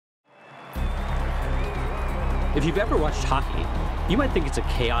If you've ever watched hockey, you might think it's a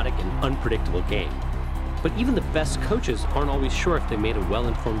chaotic and unpredictable game. But even the best coaches aren't always sure if they made a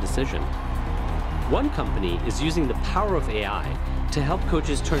well-informed decision. One company is using the power of AI to help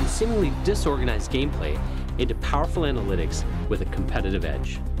coaches turn seemingly disorganized gameplay into powerful analytics with a competitive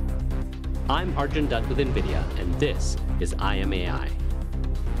edge. I'm Arjun Dutt with NVIDIA, and this is I Am AI.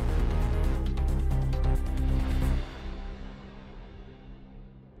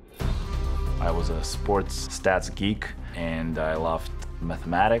 I was a sports stats geek, and I loved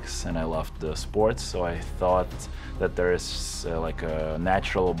mathematics and I loved the sports, so I thought that there is like a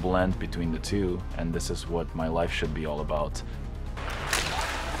natural blend between the two, and this is what my life should be all about.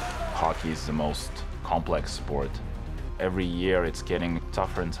 Hockey is the most complex sport. Every year it's getting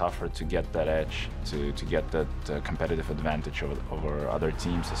tougher and tougher to get that edge, to get that competitive advantage over other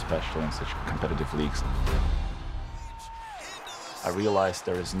teams, especially in such competitive leagues. I realized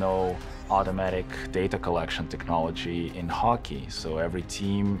there is no automatic data collection technology in hockey, so every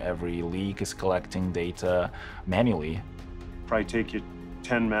team, every league is collecting data manually. Probably take you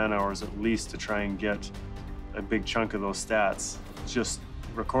 10 man-hours at least to try and get a big chunk of those stats just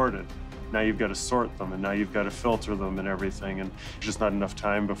recorded. Now you've got to sort them, and now you've got to filter them and everything, and there's just not enough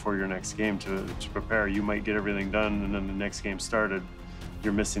time before your next game to prepare. You might get everything done, and then the next game started.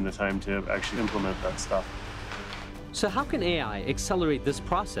 You're missing the time to actually implement that stuff. So how can AI accelerate this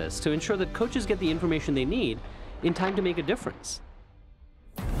process to ensure that coaches get the information they need in time to make a difference?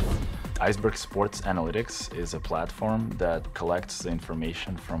 Iceberg Sports Analytics is a platform that collects the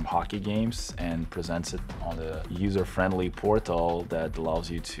information from hockey games and presents it on a user-friendly portal that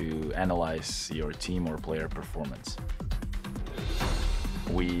allows you to analyze your team or player performance.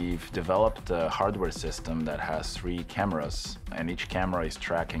 We've developed a hardware system that has 3 cameras, and each camera is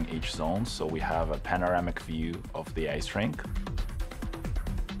tracking each zone, so we have a panoramic view of the ice rink.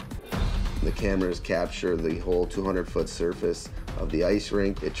 The cameras capture the whole 200-foot surface of the ice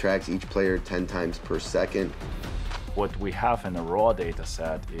rink. It tracks each player 10 times per second. What we have in a raw data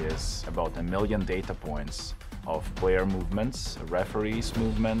set is about 1 million data points of player movements, referees'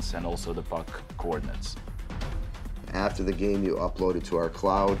 movements, and also the puck coordinates. After the game, you upload it to our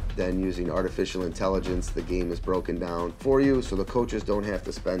cloud. Then using artificial intelligence, the game is broken down for you, so the coaches don't have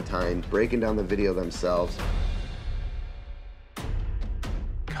to spend time breaking down the video themselves.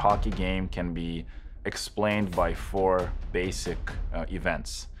 Hockey game can be explained by 4 basic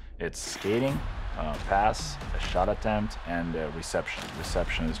events. It's skating, pass, a shot attempt, and reception.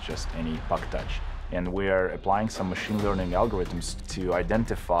 Reception is just any puck touch. And we are applying some machine learning algorithms to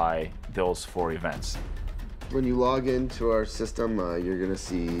identify those 4 events. When you log into our system, you're going to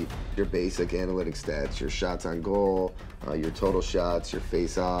see your basic analytic stats, your shots on goal, your total shots, your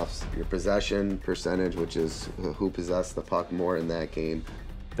face-offs, your possession percentage, which is who possessed the puck more in that game.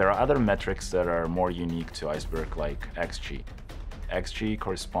 There are other metrics that are more unique to Iceberg, like XG. XG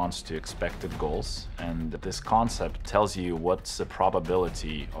corresponds to expected goals, and this concept tells you what's the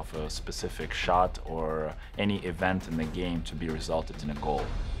probability of a specific shot or any event in the game to be resulted in a goal.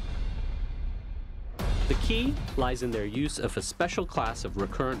 The key lies in their use of a special class of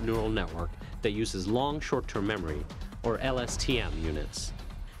recurrent neural network that uses long short-term memory, or LSTM units.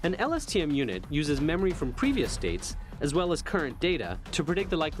 An LSTM unit uses memory from previous states as well as current data to predict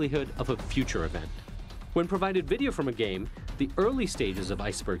the likelihood of a future event. When provided video from a game, the early stages of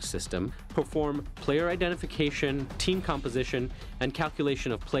Iceberg's system perform player identification, team composition, and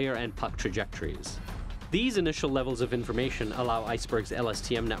calculation of player and puck trajectories. These initial levels of information allow Iceberg's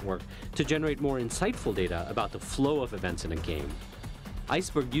LSTM network to generate more insightful data about the flow of events in a game.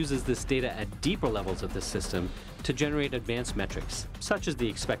 Iceberg uses this data at deeper levels of the system to generate advanced metrics, such as the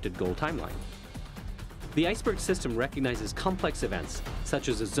expected goal timeline. The Iceberg system recognizes complex events, such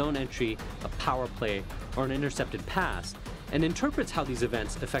as a zone entry, a power play, or an intercepted pass, and interprets how these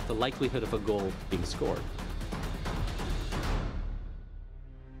events affect the likelihood of a goal being scored.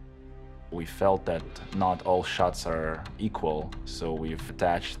 We felt that not all shots are equal, so we've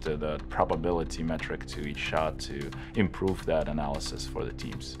attached the probability metric to each shot to improve that analysis for the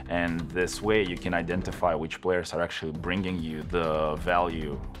teams. And this way you can identify which players are actually bringing you the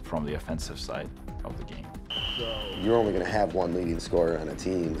value from the offensive side of the game. You're only going to have one leading scorer on a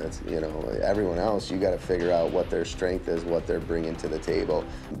team. That's, everyone else, you got to figure out what their strength is, what they're bringing to the table.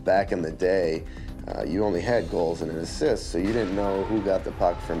 Back in the day, you only had goals and an assist, so you didn't know who got the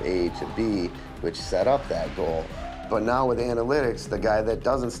puck from A to B, which set up that goal. But now with analytics, the guy that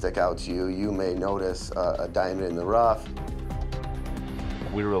doesn't stick out to you, you may notice a diamond in the rough.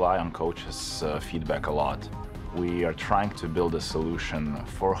 We rely on coaches' feedback a lot. We are trying to build a solution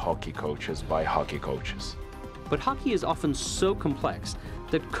for hockey coaches by hockey coaches. But hockey is often so complex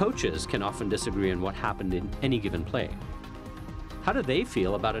that coaches can often disagree on what happened in any given play. How do they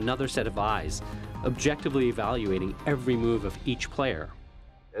feel about another set of eyes, objectively evaluating every move of each player?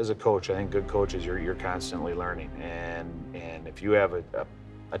 As a coach, I think good coaches, you're constantly learning. And if you have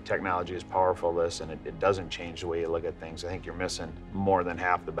a technology as powerful as this and it doesn't change the way you look at things, I think you're missing more than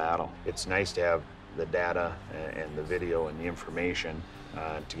half the battle. It's nice to have the data and the video and the information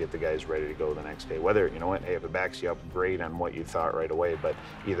to get the guys ready to go the next day. Whether, you know what, hey, if it backs you up, great on what you thought right away, but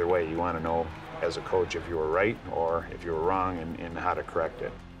either way, you want to know as a coach if you were right or if you were wrong and how to correct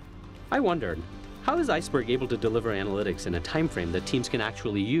it. I wondered, how is Iceberg able to deliver analytics in a time frame that teams can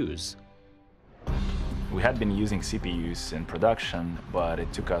actually use? We had been using CPUs in production, but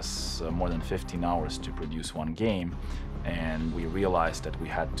it took us more than 15 hours to produce one game, and we realized that we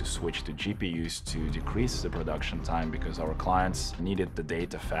had to switch to GPUs to decrease the production time because our clients needed the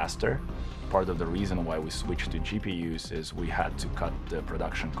data faster. Part of the reason why we switched to GPUs is we had to cut the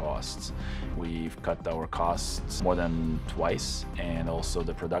production costs. We've cut our costs more than twice, and also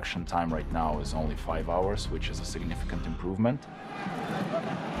the production time right now is only 5 hours, which is a significant improvement.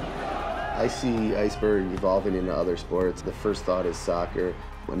 I see Iceberg evolving into other sports. The first thought is soccer.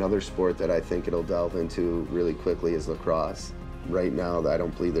 Another sport that I think it'll delve into really quickly is lacrosse. Right now, I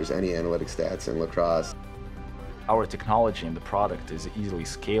don't believe there's any analytic stats in lacrosse. Our technology and the product is easily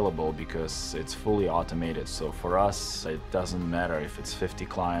scalable because it's fully automated. So for us, it doesn't matter if it's 50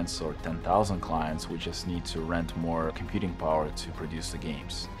 clients or 10,000 clients, we just need to rent more computing power to produce the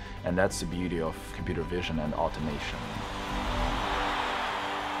games. And that's the beauty of computer vision and automation.